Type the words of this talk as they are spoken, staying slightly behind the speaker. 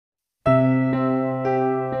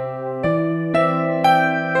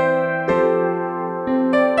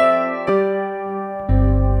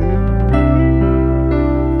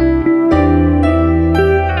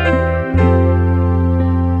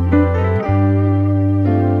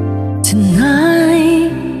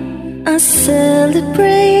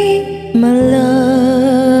celebrate my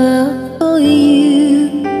love for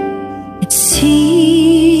you. It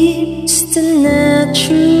seems the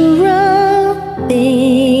natural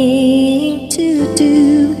thing to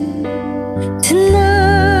do.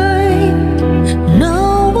 Tonight,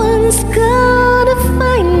 no one's gonna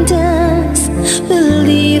find us. We'll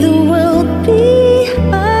leave the world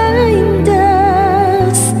behind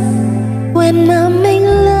us when I make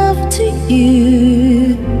love to you.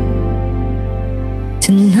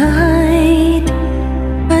 Tonight,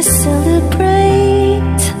 I celebrate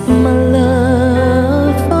my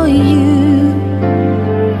love for you,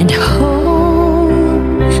 and hope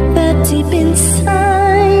that deep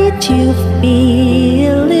inside you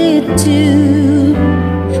feel it too.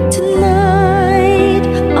 Tonight,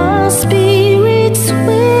 our spirits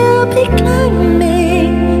will be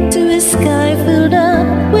climbing to a sky filled up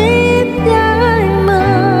with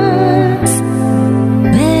diamonds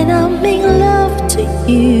when I make love to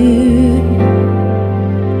you.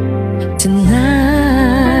 Tonight,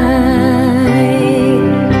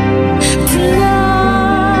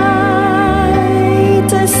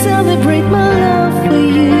 I celebrate my love for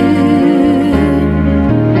you,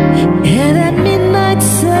 and that midnight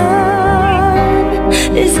sun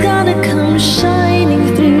is gonna come shining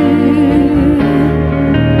through.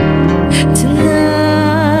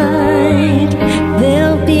 Tonight,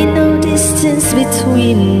 there'll be no distance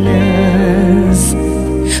between us.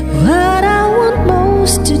 What I want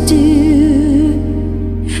most to do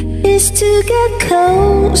is to get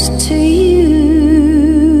close to you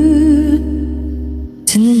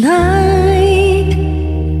tonight.